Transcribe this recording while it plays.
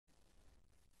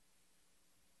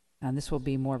And this will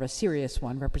be more of a serious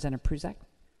one. Representative Prusak.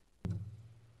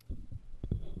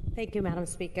 Thank you, Madam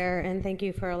Speaker, and thank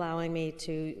you for allowing me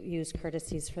to use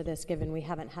courtesies for this, given we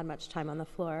haven't had much time on the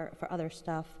floor for other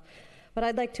stuff. But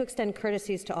I'd like to extend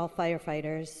courtesies to all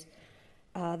firefighters.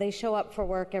 They show up for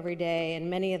work every day, and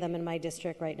many of them in my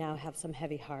district right now have some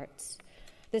heavy hearts.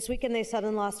 This weekend, they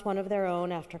suddenly lost one of their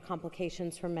own after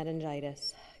complications from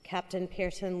meningitis. Captain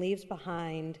Pearson leaves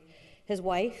behind his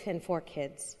wife and 4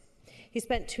 kids. He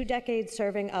spent 2 decades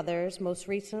serving others, most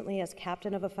recently as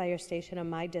captain of a fire station in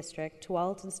my district,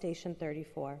 Tualatin Station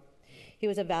 34. He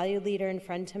was a valued leader and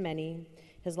friend to many.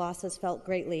 His loss is felt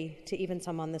greatly to even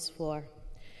some on this floor.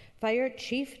 Fire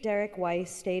Chief Derek Weiss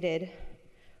stated,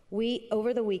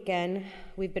 over the weekend,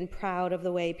 we've been proud of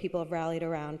the way people have rallied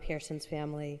around Pearson's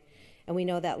family, and we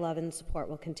know that love and support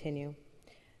will continue.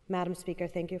 Madam Speaker,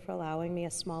 thank you for allowing me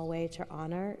a small way to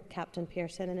honor Captain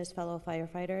Pearson and his fellow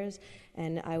firefighters,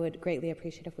 and I would greatly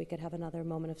appreciate if we could have another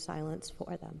moment of silence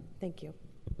for them. Thank you.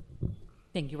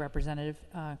 Thank you, Representative.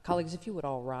 Colleagues, if you would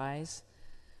all rise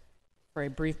for a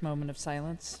brief moment of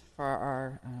silence for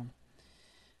our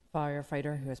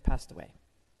firefighter who has passed away.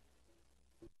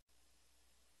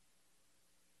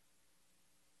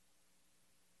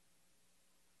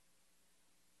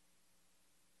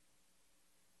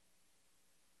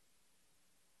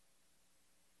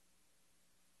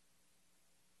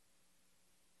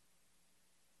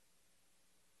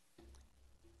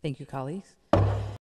 Thank you, colleagues.